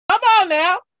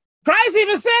now. Christ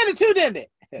even said it too, didn't it?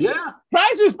 Yeah.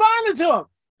 Christ responded to him.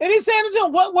 And he said to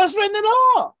him, what's written in the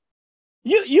law?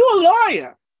 You a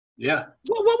lawyer. Yeah.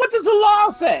 What does the law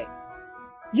say?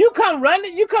 You come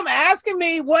running, you come asking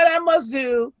me what I must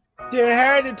do to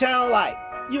inherit eternal life.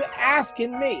 You're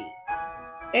asking me.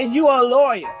 And you are a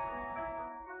lawyer.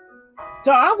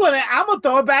 So I'm gonna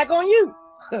throw it back on you.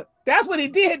 That's what he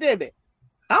did, didn't it?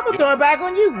 I'm gonna throw it back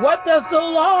on you. What does the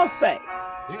law say?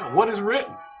 Yeah, what is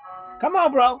written? Come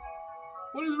on, bro.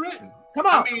 What is written? Come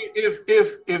on. I mean,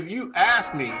 if you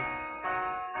ask me,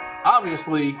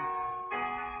 obviously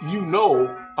you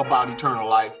know about eternal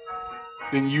life,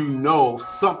 then you know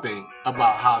something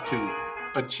about how to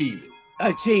achieve it.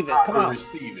 Achieve it. Come on.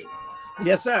 Receive it.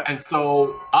 Yes, sir. And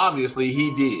so obviously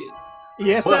he did.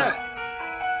 Yes, sir.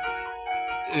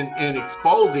 In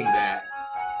exposing that,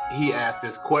 he asked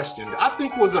this question. I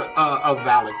think was a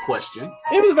valid question.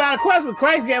 It was a valid question, but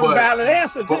Christ gave a valid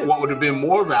answer too. But what would have been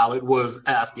more valid was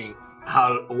asking,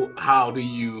 how do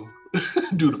you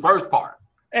do the first part?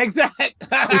 Exactly.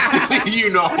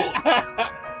 You know,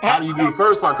 how do you do the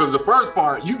first part? Because the first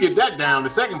part, you get that down. The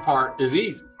second part is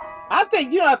easy. I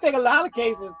think a lot of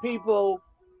cases people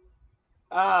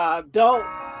don't.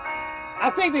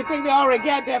 I think they think they already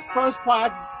got that first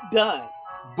part done.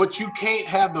 But you can't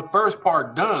have the first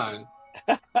part done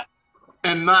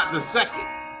and not the second,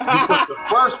 because the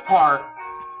first part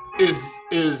is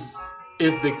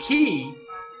the key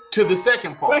to the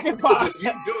second part. Because if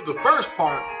you do the first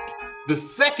part, the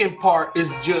second part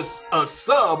is just a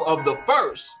sub of the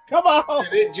first. Come on.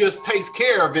 And it just takes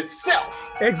care of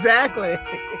itself. Exactly.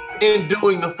 In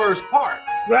doing the first part.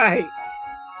 Right.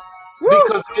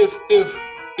 Because if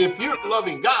you're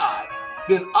loving God,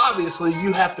 then obviously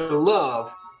you have to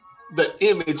love the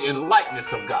image and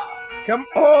likeness of God.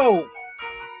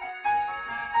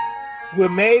 We're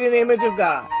made in the image of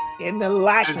God, in the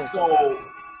likeness. And so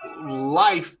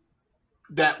life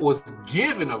that was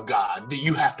given of God,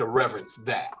 you have to reverence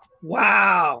that.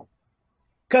 Wow.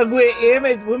 Because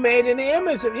we're made in the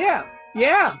image of, yeah.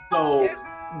 So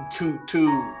to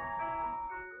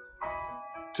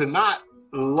not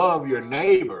love your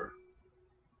neighbor,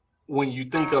 when you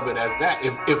think of it as that,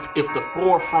 if the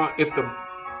forefront, if the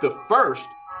first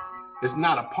is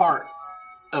not a part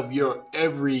of your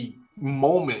every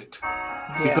moment,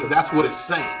 because that's what it's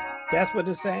saying. That's what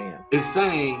it's saying. It's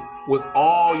saying with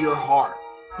all your heart,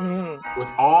 with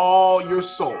all your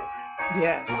soul,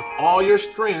 yes, with all your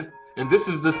strength, and this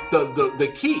is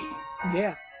the key.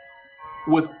 Yeah.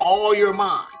 With all your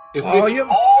mind. If it's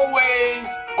always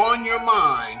on your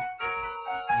mind,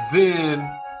 then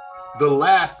the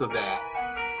last of that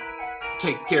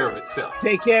takes care of itself.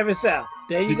 Take care of itself.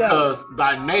 There you go. Because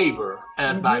thy neighbor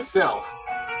as thyself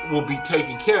will be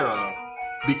taken care of,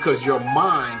 because your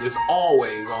mind is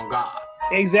always on God.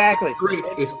 Exactly.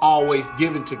 Strength is always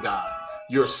given to God.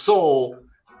 Your soul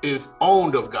is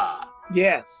owned of God.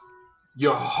 Yes.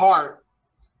 Your heart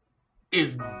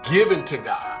is given to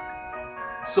God.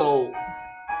 So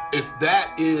if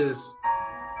that is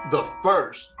the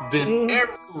first, then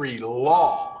every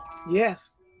law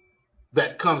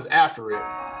that comes after it,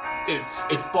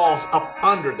 it falls up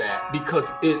under that,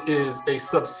 because it is a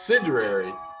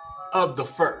subsidiary of the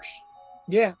first.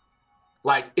 Yeah.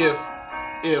 Like if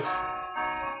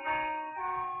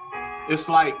it's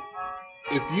like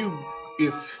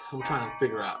if I'm trying to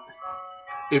figure out,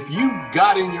 if you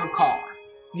got in your car,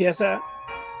 yes, sir,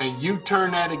 and you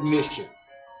turn that ignition,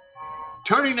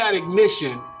 turning that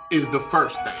ignition is the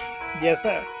first thing. Yes,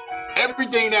 sir.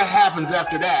 Everything that happens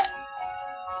after that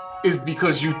is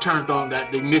because you turned on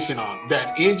that ignition on.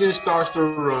 That engine starts to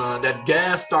run, that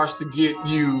gas starts to get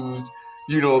used.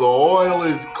 You know, the oil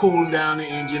is cooling down the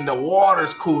engine, the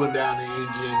water's cooling down the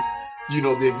engine. You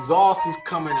know, the exhaust is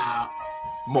coming out,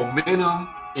 momentum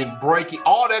and braking,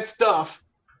 all that stuff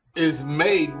is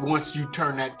made once you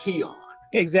turn that key on.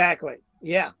 Exactly.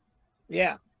 Yeah.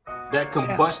 Yeah. That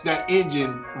combustion, that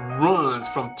engine runs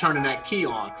from turning that key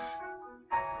on.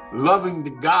 Loving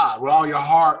the God with all your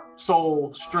heart,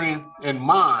 soul, strength, and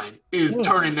mind is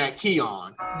turning that key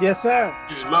on. Yes, sir.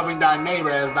 And loving thy neighbor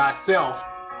as thyself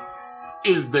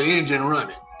is the engine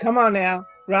running. Come on now.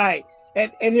 Right.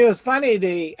 And it was funny,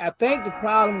 I think the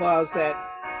problem was that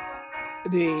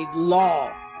the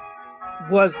law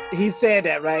was, he said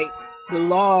that, right? The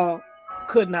law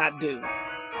could not do.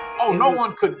 Oh, no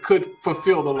one could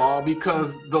fulfill the law,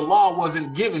 because the law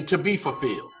wasn't given to be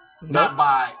fulfilled. Not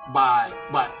by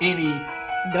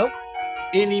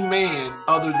any man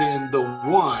other than the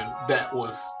one that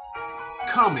was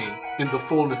coming in the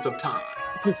fullness of time.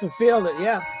 To fulfill it,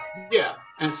 yeah. Yeah.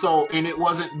 And so, and it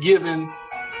wasn't given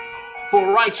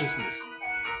for righteousness.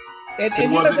 And it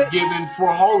wasn't given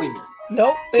for holiness.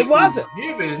 Nope, it wasn't. Was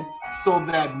given so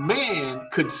that man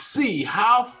could see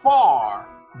how far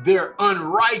their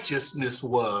unrighteousness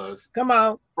was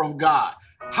from God.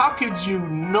 How could you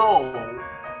know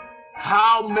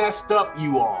how messed up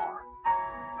you are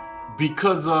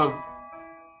because of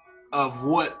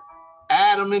what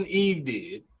Adam and Eve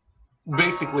did?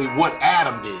 Basically, what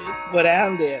Adam did. What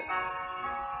Adam did.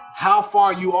 How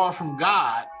far you are from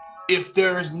God if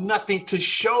there's nothing to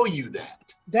show you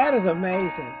that. That is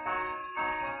amazing.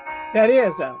 That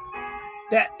is, though.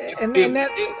 And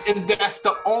that's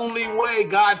the only way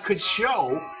God could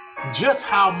show just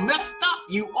how messed up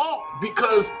you are.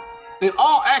 Because in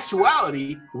all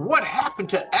actuality, what happened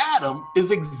to Adam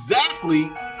is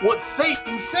exactly what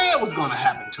Satan said was going to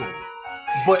happen to him.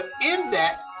 But in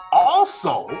that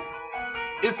also,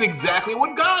 it's exactly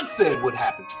what God said would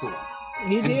happen to him.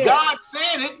 He did. And God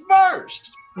said it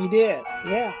first. He did.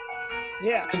 Yeah.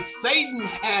 Yeah. And Satan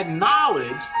had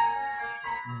knowledge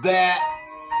that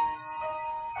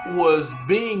was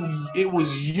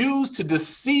used to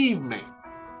deceive man.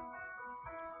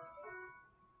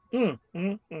 So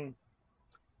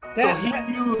he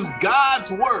used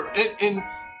God's word.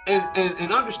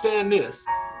 And understand this.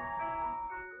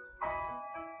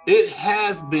 It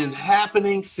has been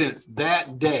happening since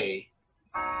that day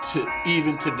to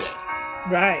even today.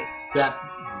 Right. That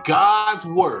God's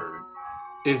word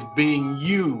is being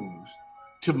used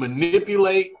to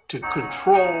manipulate, to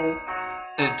control,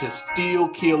 and to steal,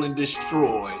 kill, and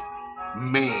destroy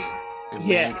man and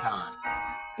mankind.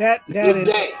 This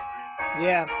day,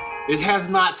 it has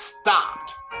not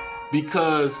stopped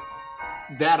because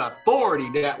that authority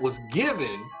that was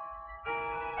given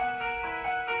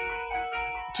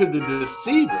to the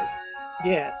deceiver,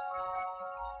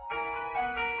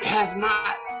 has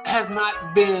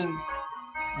not been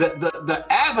the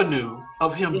avenue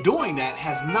of him doing that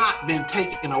has not been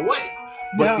taken away.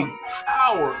 But the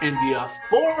power and the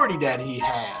authority that he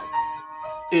has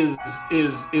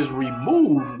is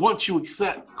removed once you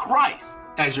accept Christ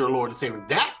as your Lord and Savior.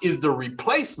 That is the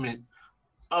replacement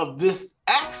of this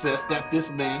access that this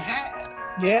man has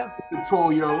to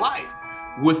control your life.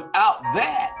 Without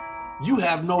that, you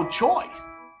have no choice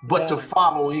but to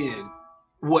follow in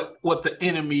what the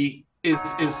enemy is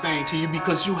saying to you,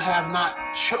 because you have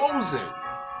not chosen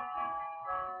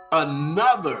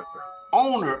another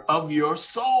owner of your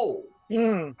soul,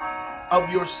 of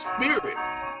your spirit.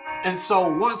 And so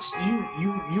once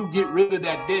you get rid of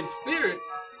that dead spirit,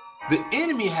 the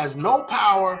enemy has no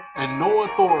power and no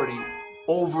authority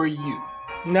over you.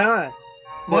 None.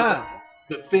 But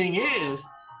the thing is,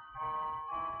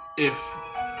 if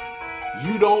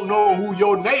you don't know who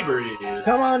your neighbor is,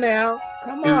 come on now,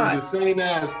 come on, it's the same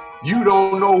as you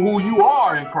don't know who you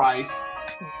are in Christ.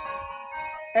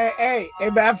 Hey,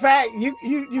 matter of fact, you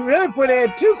really put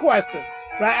in two questions,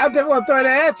 right? I'm just going to throw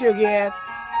that at you again.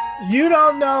 You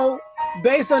don't know,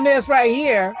 based on this right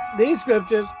here, these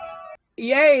scriptures,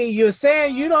 you're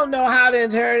saying you don't know how to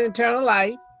inherit eternal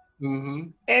life.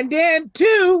 And then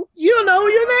two, you don't know who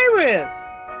your neighbor is.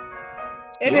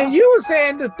 And then you were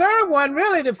saying the third one,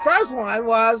 really the first one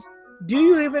was, do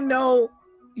you even know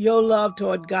your love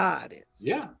toward God is?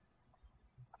 Yeah.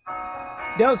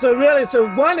 So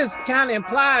one is kind of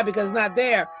implied because it's not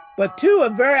there, but two are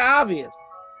very obvious.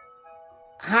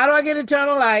 How do I get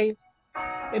eternal life?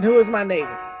 And who is my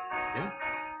neighbor?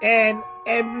 Yeah.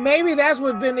 And maybe that's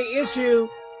what's been the issue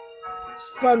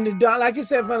from the dawn, like you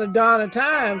said, from the dawn of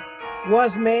time.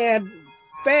 Once man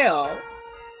fell,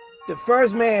 the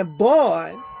first man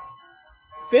born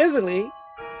physically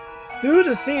through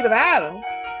the seed of Adam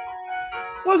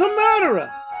was a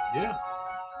murderer. Yeah.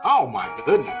 Oh my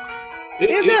goodness.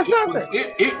 Isn't that something?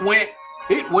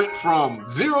 It went from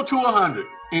 0 to 100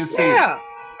 in sin. Yeah.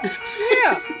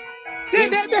 Yeah.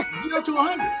 0 to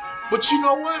 100. But you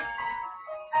know what?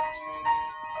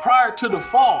 Prior to the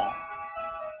fall,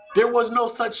 there was no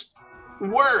such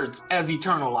words as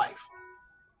eternal life.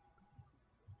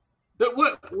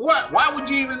 What? Why would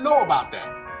you even know about that?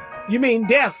 You mean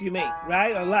death,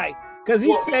 right? Or life? Because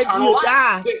he said you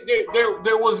die.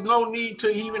 There was no need to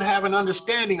even have an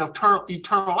understanding of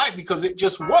eternal life because it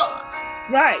just was.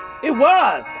 Right. It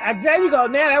was. There you go.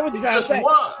 Now that's what you're trying to say.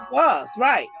 Was.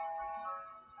 Right.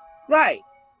 Right.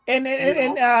 And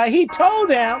he told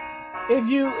them, if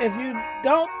you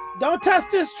don't touch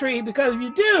this tree, because if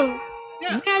you do,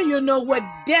 now you'll know what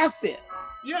death is.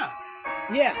 Yeah.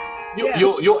 Yeah.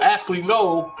 You'll actually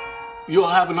know, you'll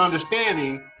have an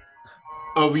understanding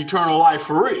of eternal life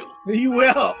for real. You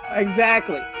will.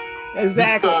 Exactly.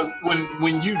 Because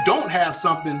when you don't have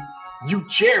something, you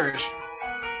cherish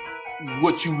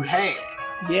what you had.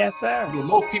 Yes, sir. You know,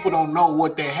 most people don't know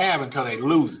what they have until they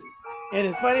lose it. And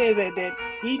it's funny that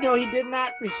he did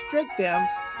not restrict them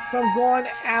from going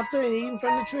after and eating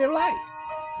from the tree of life.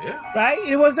 Yeah. Right?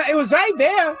 It was right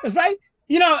there. It's right.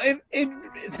 You know,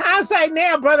 it's hindsight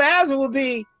now, Brother Azar would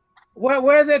be,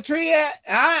 where's that tree at?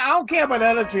 I don't care about the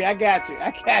other tree. I got you.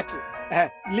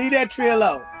 Leave that tree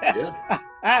alone. Yeah.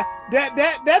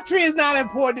 That tree is not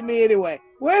important to me anyway.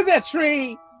 Where's that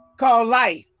tree called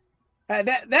life?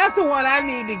 That's the one I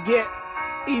need to get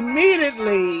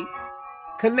immediately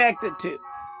connected to,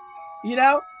 you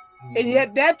know? Mm-hmm. And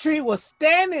yet that tree was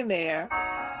standing there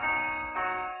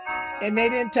and they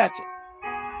didn't touch it.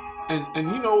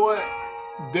 And you know what?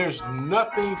 There's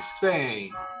nothing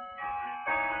saying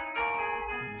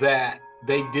that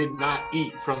they did not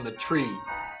eat from the tree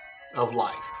of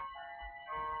life.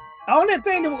 The only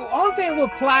thing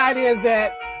applied is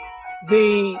that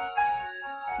they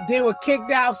were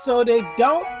kicked out so they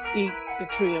don't eat the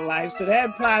tree of life. So that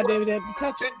implied they would have to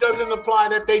touch it. It doesn't apply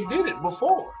that they did it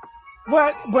before.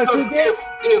 But because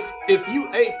if you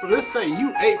ate from, let's say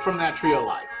you ate from that tree of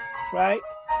life, right?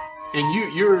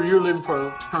 And you're living for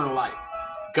eternal life.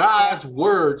 God's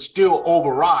word still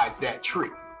overrides that tree.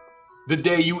 The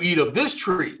day you eat of this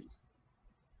tree,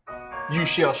 you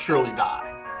shall surely die.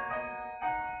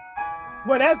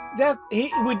 Well,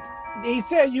 he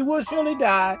said you will surely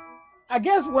die. I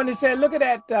guess when he said, look at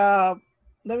that,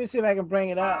 let me see if I can bring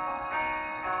it up.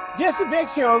 Just to make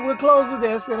sure, we'll close with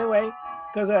this anyway,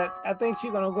 because I think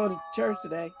she's going to go to church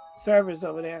today, service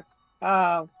over there.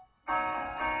 I'm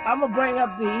going to bring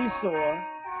up the Esau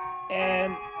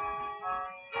and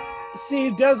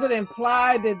see, does it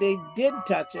imply that they did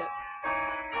touch it?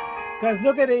 Because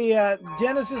look at the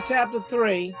Genesis chapter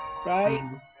 3, right?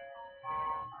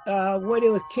 Mm-hmm. When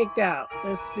it was kicked out.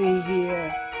 Let's see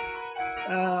here.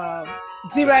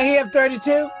 See right here,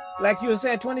 32, like you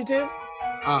said, 22.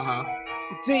 Uh-huh.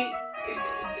 See,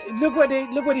 look what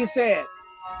he said.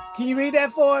 Can you read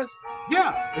that for us?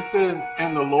 Yeah, it says,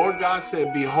 and the Lord God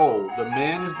said, behold, the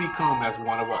man is become as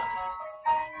one of us,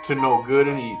 to know good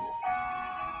and evil.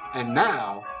 And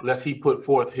now, lest he put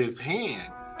forth his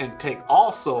hand and take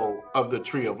also of the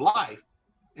tree of life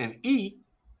and eat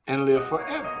and live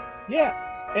forever. Yeah.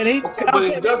 And he but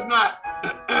it does not,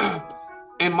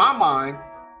 in my mind,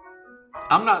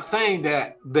 I'm not saying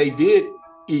that they did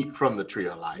eat from the tree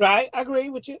of life. Right, I agree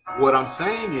with you. What I'm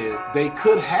saying is they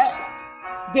could have.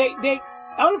 They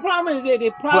only problem is that they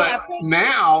probably. But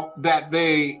now that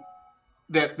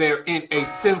they're in a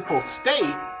sinful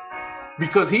state,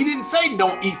 because he didn't say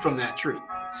don't eat from that tree.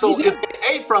 So if they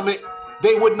ate from it,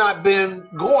 they would not have been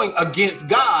going against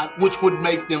God, which would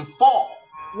make them fall.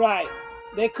 Right.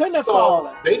 They couldn't have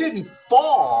fallen. They didn't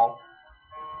fall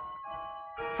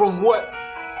from what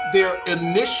their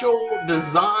initial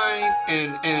design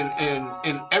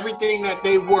and everything that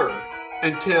they were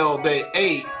until they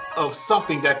ate of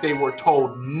something that they were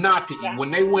told not to eat. When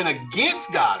they went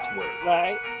against God's word.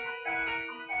 Right.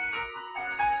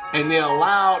 And they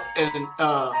allowed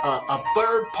a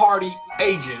third-party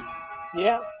agent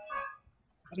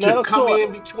to come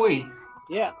in between.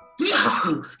 Yeah.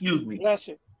 Excuse me. Bless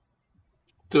you.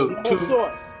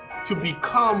 To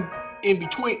become in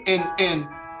between and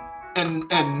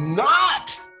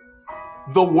not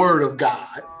the word of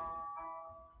God.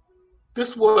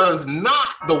 This was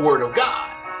not the word of God.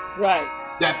 Right.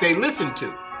 That they listened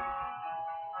to.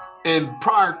 And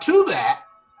prior to that,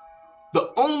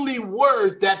 the only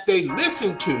word that they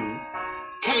listened to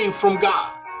came from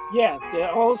God. Yeah, their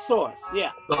whole source.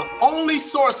 Yeah. The only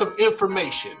source of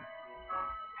information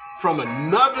from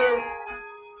another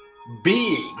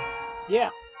being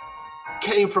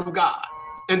came from God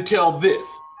until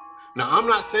this. Now, I'm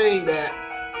not saying that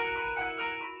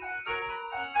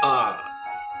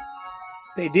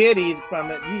they did eat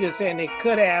from it. You're just saying they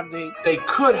could have. They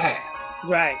could have.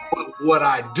 Right. But what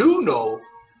I do know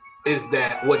is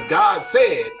that what God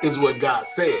said is what God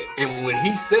said. And when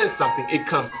he says something, it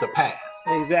comes to pass.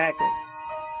 Exactly.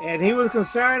 And he was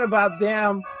concerned about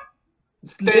them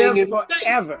staying in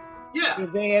forever. Yeah.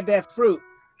 If they had that fruit.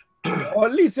 Or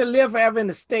at least to live forever in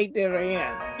the state they're in.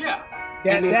 Yeah.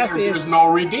 There's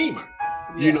no redeemer.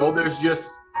 Yeah. You know, there's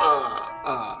just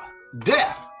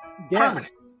death.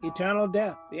 Permanent. Eternal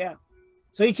death. Yeah.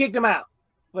 So he kicked them out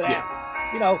for that.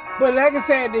 Yeah. You know, but like I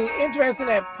said, the interest in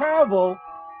that parable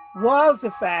was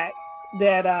the fact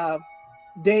that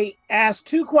they asked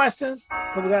two questions,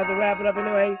 because we got to wrap it up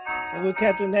anyway, and we'll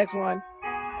catch the next one.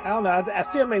 I don't know. I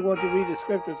still may want to read the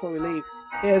scripture before we leave.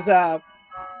 Is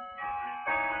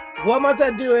what must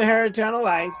I do in her eternal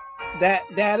life?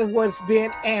 That is what's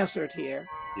being answered here.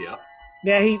 Yeah.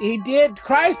 Now he did.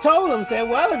 Christ told him, said,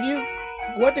 "Well, if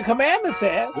what the commandment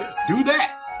says. Yeah, do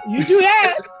that. You do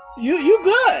that, you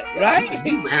good, right? He said,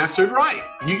 you answered right.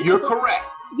 You're correct.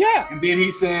 Yeah. And then he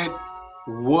said,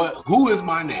 who is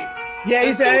my neighbor? Yeah,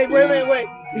 he said, hey, wait.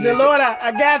 He said, Lord,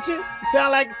 I got you.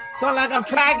 Sound like I'm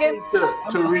tracking.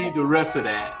 To read the rest of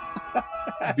that.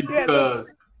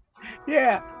 Because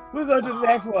yeah, we'll go to the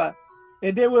next one.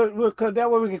 And then we'll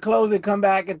that way we can close and come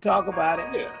back and talk about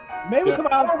it. Yeah. Maybe come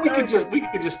out. Or we could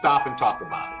just stop and talk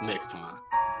about it next time.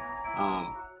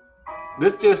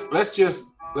 Let's just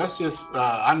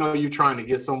I know you're trying to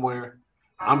get somewhere.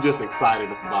 I'm just excited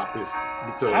about this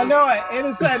because I know it. And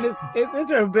it's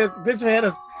Bishop had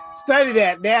to study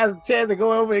that. Now's a chance to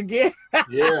go over it again.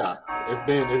 Yeah, it's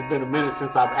been a minute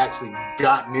since I've actually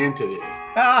gotten into this.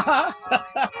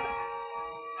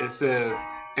 It says,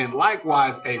 and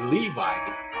likewise a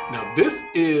Levite. Now this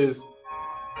is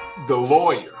the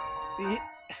lawyer.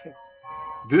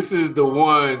 This is the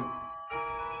one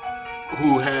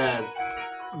who has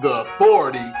the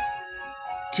authority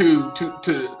to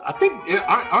I think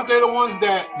aren't they the ones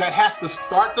that has to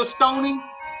start the stoning?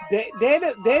 They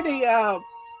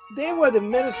were the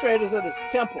administrators of this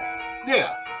temple.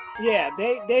 Yeah. Yeah,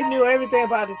 they knew everything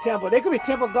about the temple. They could be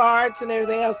temple guards and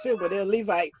everything else too, but they're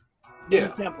Levites in the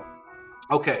temple.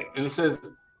 Okay, and it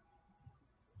says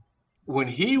when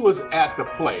he was at the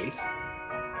place,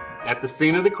 at the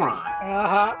scene of the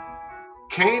crime,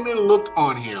 came and looked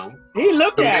on him. He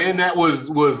looked at him. The man that was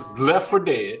left for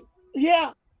dead.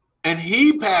 Yeah. And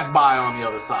he passed by on the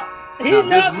other side.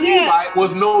 This Levite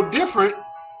was no different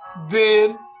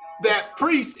than that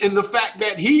priest in the fact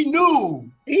that he knew.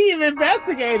 He even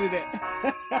investigated it.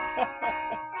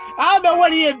 I don't know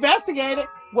what he investigated.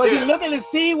 Was he looking to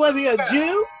see was he a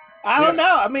Jew? I don't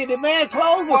know. I mean, the man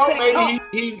clothes was taken off.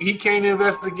 Maybe he came to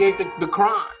investigate the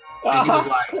crime. And he was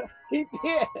like, he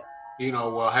did. You know,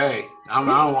 well, hey, I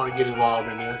don't want to get involved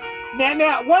in this.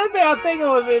 Now, one thing I'm thinking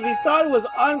was if he thought it was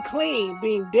unclean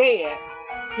being dead,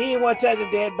 he didn't want to touch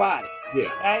a dead body.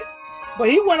 Yeah. Right?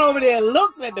 But he went over there and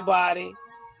looked at the body,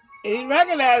 and he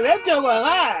recognized that joke was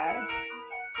alive.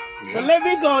 Yeah. But let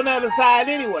me go on the other side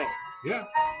anyway. Yeah.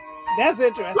 That's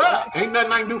interesting. Well, ain't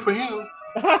nothing I can do for him.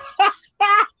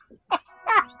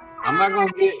 I'm not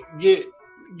gonna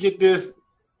get this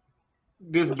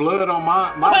blood on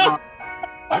my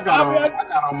I got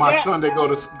on my Sunday go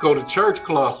to church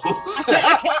clothes.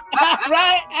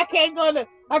 Right? I can't go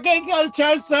to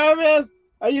church service.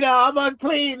 I'm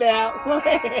unclean now.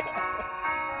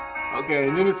 Okay,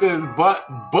 and then it says, but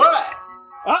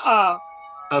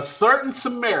a certain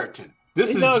Samaritan. This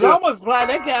is just almost right.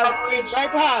 That guy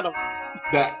right behind him.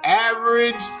 The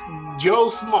average Joe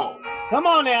Smo. Come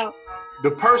on now.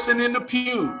 The person in the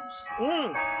pews.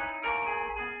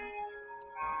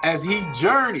 As he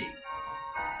journeyed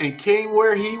and came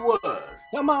where he was.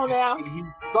 Come on now. And he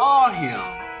saw him.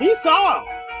 He saw him.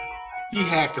 He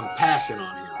had compassion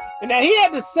on him. And now he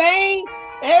had the same,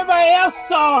 everybody else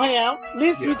saw him. At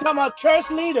least we're talking about church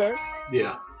leaders.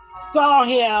 Yeah. Saw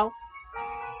him.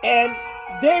 And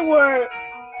they were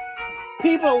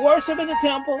people worshiping the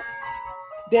temple.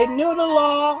 They knew the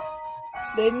law.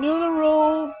 They knew the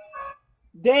rules.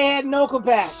 They had no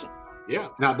compassion. Yeah.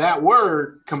 Now that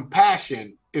word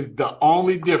compassion is the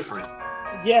only difference.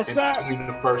 Yes, sir. Between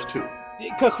the first two.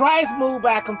 Because Christ moved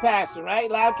by compassion, right?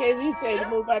 A lot of cases he said he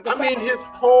moved by compassion. I mean, his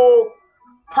whole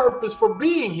purpose for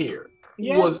being here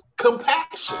was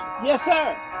compassion. Yes,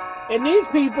 sir. And these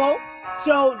people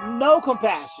showed no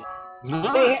compassion.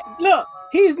 Look,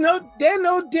 they're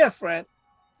no different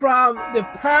from the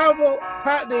parable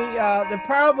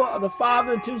of the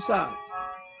father and two sons.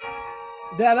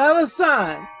 That other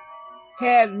son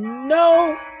had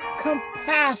no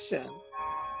compassion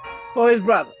for his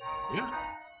brother. Yeah.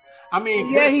 I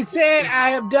mean, he said,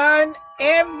 I have done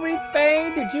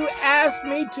everything that you asked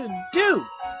me to do.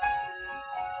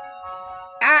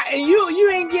 And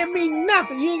you ain't give me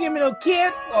nothing. You ain't give me no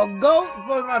kid or goat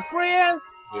for my friends.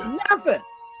 Yeah. Nothing.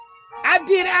 I'm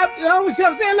saying,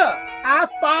 look, I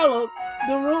followed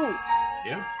the rules.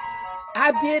 Yeah.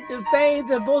 I did the things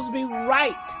that are supposed to be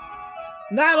right.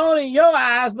 Not only in your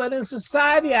eyes, but in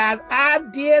society's eyes. I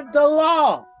did the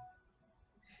law.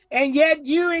 And yet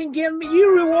you ain't give me,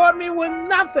 you reward me with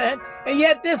nothing. And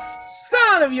yet this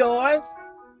son of yours,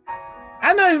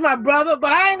 I know he's my brother,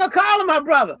 but I ain't gonna call him my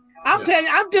brother. I'm telling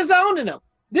you, I'm disowning him.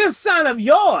 This son of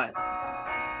yours.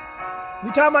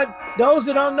 We talking about those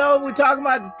that don't know, we're talking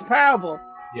about the parable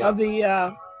of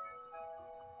the,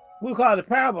 we call it the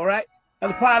parable, right?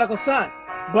 Of the prodigal son.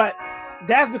 But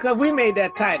that's because we made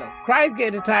that title. Christ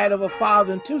gave the title of a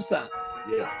father and two sons.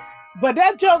 Yeah. But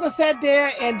that joker sat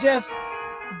there and just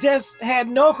had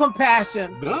no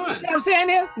compassion. None. You know what I'm saying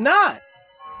here? None.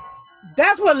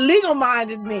 That's what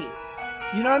legal-minded means.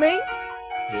 You know what I mean?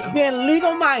 Yeah. Being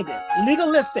legal-minded,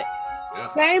 legalistic. Yeah.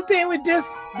 Same thing with those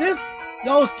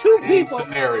two people.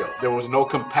 Scenario. There was no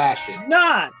compassion.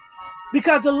 None.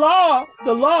 Because the law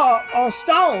on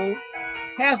stone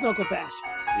has no compassion.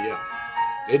 Yeah.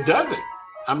 It doesn't.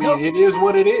 I mean, Nope. It is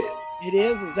what it is. It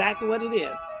is exactly what it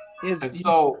is. And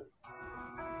so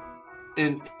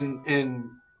in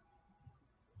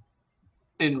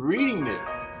reading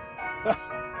this,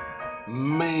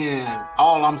 man,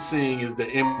 all I'm seeing is the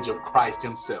image of Christ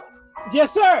himself.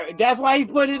 Yes, sir. That's why he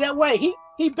put it that way. He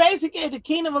basically is the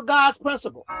kingdom of God's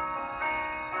principles.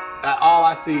 All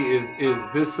I see is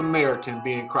this Samaritan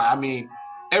being Christ. I mean,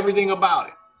 everything about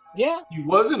it. Yeah. He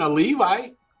wasn't a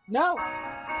Levite. No.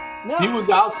 He was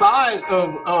outside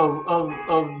of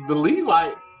the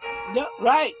Levite. Yeah,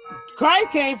 right.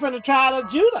 Christ came from the tribe of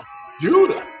Judah.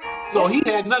 So he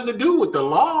had nothing to do with the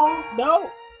law. No.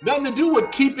 Nothing to do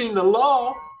with keeping the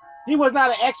law. He was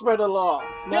not an expert of law.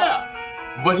 No. Yeah.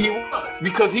 But he was,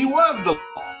 because he was the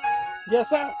law. Yes,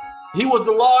 sir. He was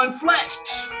the law in flesh.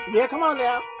 Yeah, come on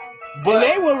now. But and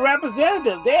they were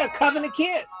representatives. They are covenant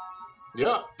kids.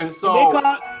 Yeah. And so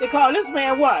they call this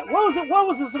man what? What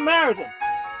was the Samaritan?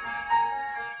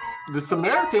 The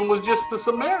Samaritan was just the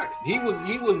Samaritan. He was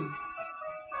a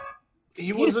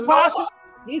partial.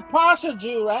 He's partial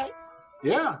Jew, right?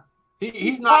 Yeah.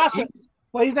 He's not partial.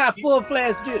 Well, he's not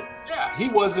full-fledged Jew. Yeah, he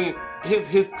wasn't.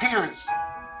 His parents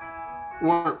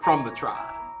weren't from the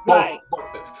tribe. Right.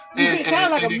 And kind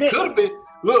of like a mix. It could have been.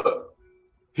 Look,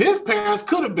 his parents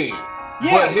could have been,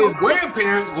 yeah, but his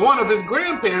grandparents, one of his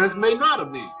grandparents, may not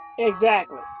have been.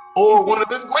 Exactly. Or one of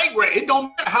his great-grand. It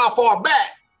don't matter how far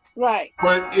back. Right.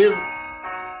 But if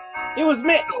it was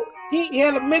mixed, he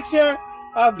had a mixture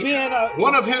of being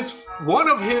one of his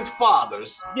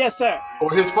fathers. Yes, sir.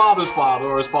 Or his father's father,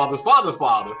 or his father's father's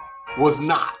father was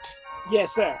not.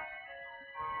 Yes, sir.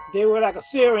 They were like a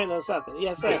Syrian or something.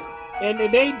 Yes, sir. Yeah. And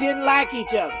they didn't like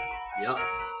each other. Yeah.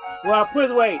 Well, put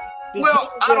it away.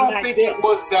 Well, I don't think it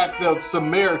was that the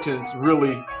Samaritans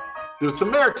were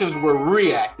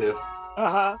reactive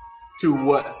to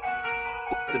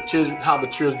how the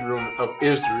children of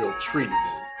Israel treated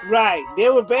them. Right. They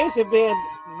were basically being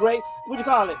race. What do you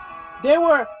call it? They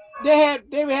had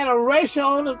a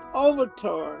racial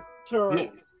overture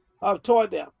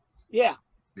toward them. Yeah.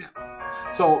 Yeah.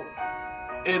 So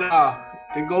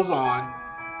it goes on,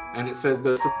 and it says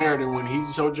the Samaritan, when he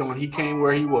sojourned, he came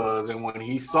where he was, and when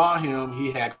he saw him,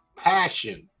 he had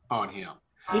passion on him.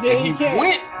 He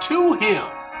went to him.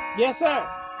 Yes, sir.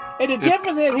 And the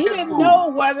difference is he didn't know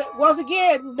whether, once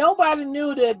again, nobody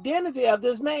knew the identity of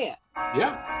this man.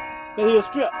 Yeah. Because he was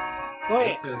stripped. Go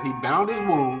ahead. It says he bound his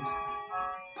wounds,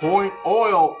 pouring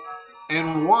oil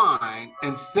and wine,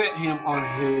 and set him on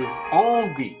his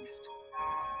own beast,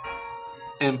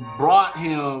 and brought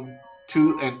him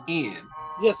to an inn.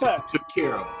 Yes, sir. Took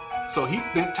care of him. So he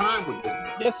spent time with this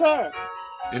man. Yes, sir.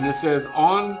 And it says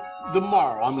on the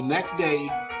morrow, on the next day,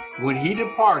 when he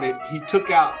departed, he took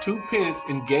out 2 pence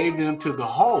and gave them to the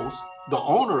host, the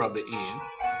owner of the inn,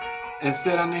 and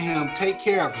said unto him, take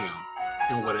care of him,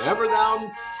 and whatever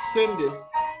thou sendest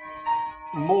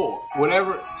more,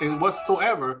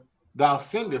 whatsoever thou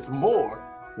sendest more,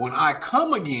 when I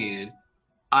come again,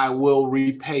 I will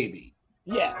repay thee.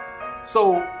 Yes.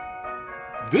 So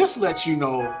this lets you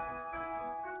know,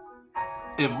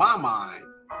 in my mind,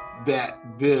 that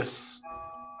this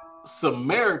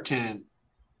Samaritan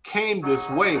came this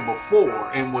way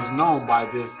before and was known by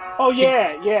this. Oh,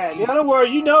 yeah, yeah. In other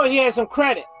words, he had some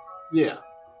credit. Yeah.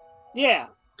 Yeah.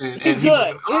 And he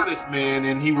was an honest man,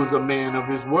 and he was a man of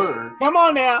his word. Come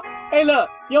on now. Hey, look,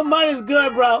 your money's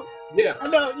good, bro. Yeah. I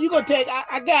know you gonna take.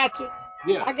 I got you.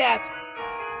 Yeah. I got you.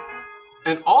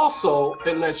 And also,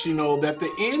 it lets you know that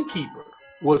the innkeeper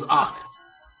was honest.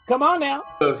 Come on now.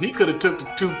 Because he could have took the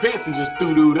 2 pence and just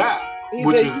threw dude out,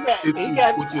 which is the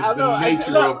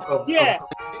nature of. Yeah.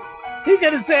 He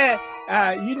could have said,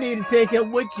 "You need to take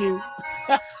him with you."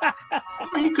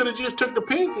 He could have just took the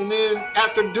pence, and then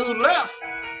after dude left,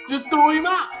 just threw him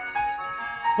out.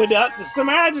 But the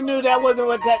Samaritan knew that wasn't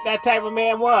what that type of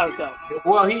man was, though.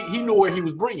 Well, he knew where he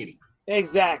was bringing him.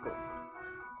 Exactly.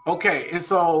 Okay, and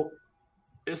so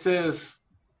it says,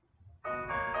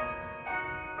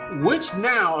 which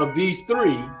now of these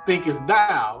 3 thinkest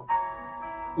thou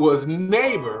was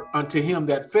neighbor unto him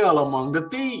that fell among the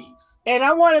thieves? And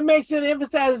I want to make sure to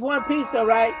emphasize one piece, though,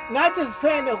 right? Not just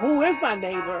saying who is my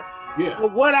neighbor,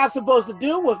 but what I'm supposed to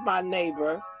do with my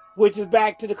neighbor, which is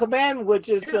back to the commandment, which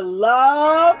is to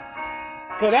love.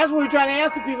 Because that's what we're trying to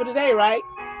answer people today, right?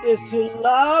 Is to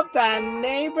love thy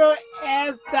neighbor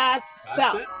as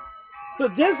thyself. So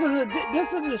this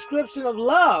is a description of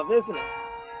love, isn't it?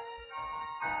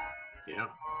 Yeah.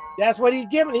 That's what he's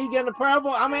giving. He's giving a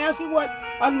parable. I'm gonna ask you what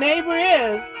a neighbor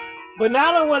is, but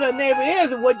not only what a neighbor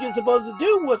is and what you're supposed to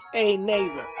do with a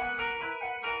neighbor.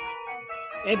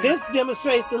 And this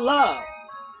demonstrates the love.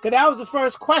 Because that was the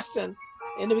first question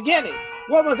in the beginning.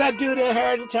 What must I do to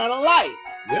inherit eternal life?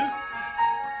 Yeah.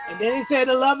 And then he said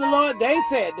to love the Lord. They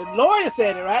said, the Lord has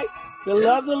said it, right? To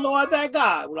love the Lord thy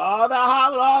God with all thy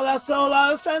heart, with all thy soul, all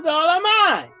thy strength, all thy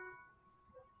mind.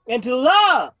 And to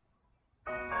love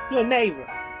your neighbor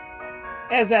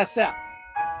as thyself.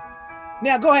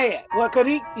 Now go ahead. Well, because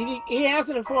he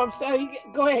answered it for himself.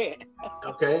 Go ahead.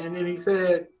 Okay, and then he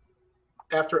said,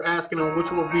 after asking him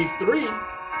which of these three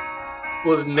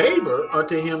was neighbor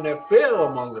unto him that fell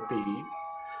among the thieves,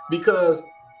 because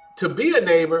to be a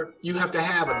neighbor, you have to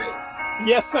have a neighbor.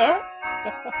 Yes, sir.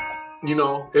 You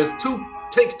know,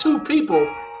 takes two people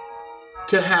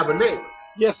to have a neighbor.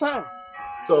 Yes, sir.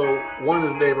 So one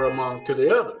is neighbor among to the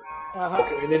other.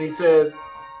 Okay, and then he says,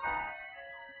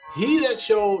 he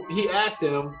asked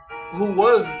him who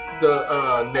was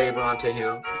the neighbor unto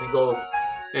him, and he goes,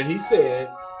 and he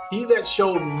said, he that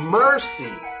showed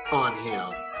mercy on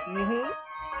him.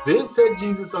 Then said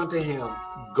Jesus unto him,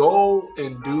 go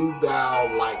and do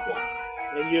thou likewise.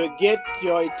 And you'll get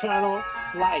your eternal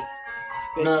life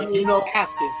that you're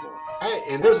asking for. Hey,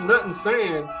 and there's nothing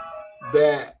saying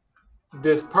that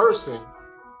this person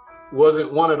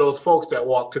wasn't one of those folks that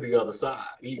walked to the other side.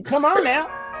 Come on now.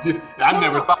 I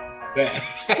never thought of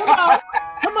that.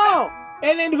 Come on.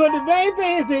 And then but the main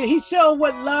thing is that he showed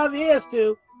what love is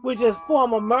to, which is a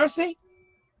form of mercy,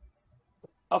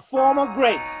 a form of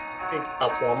grace,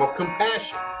 a form of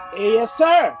compassion. Yes,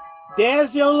 sir.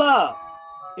 There's your love.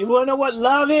 You want to know what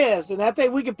love is, and I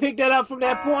think we can pick that up from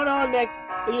that point on next.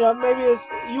 You know, maybe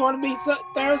you want to meet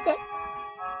Thursday.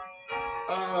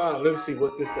 Let me see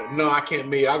what this. No, I can't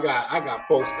meet. I got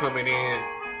folks coming in.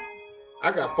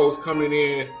 I got folks coming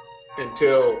in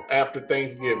until after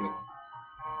Thanksgiving.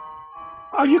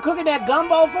 Are you cooking that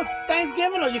gumbo for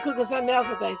Thanksgiving, or you cooking something else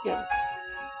for Thanksgiving?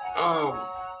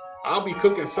 I'll be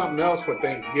cooking something else for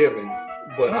Thanksgiving,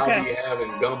 but I'll be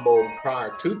having gumbo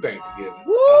prior to Thanksgiving.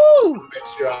 Woo! Make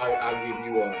sure I give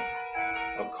you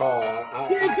a call.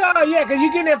 Yeah, because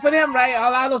you're getting it for them, right? A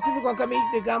lot of those people gonna come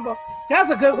eat the gumbo. That's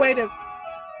a good way to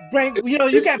bring. You know,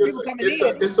 you got people coming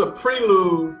in. It's a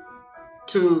prelude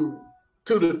to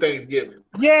the Thanksgiving.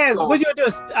 Yes, so, what you do?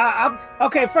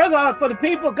 Okay, first of all, for the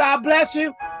people, God bless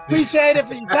you. Appreciate it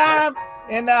for your time,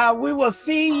 and we will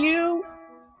see you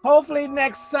hopefully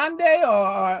next Sunday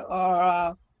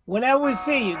or whenever we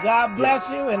see you. God bless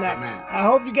you, and I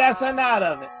hope you got something out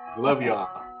of it. Love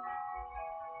y'all.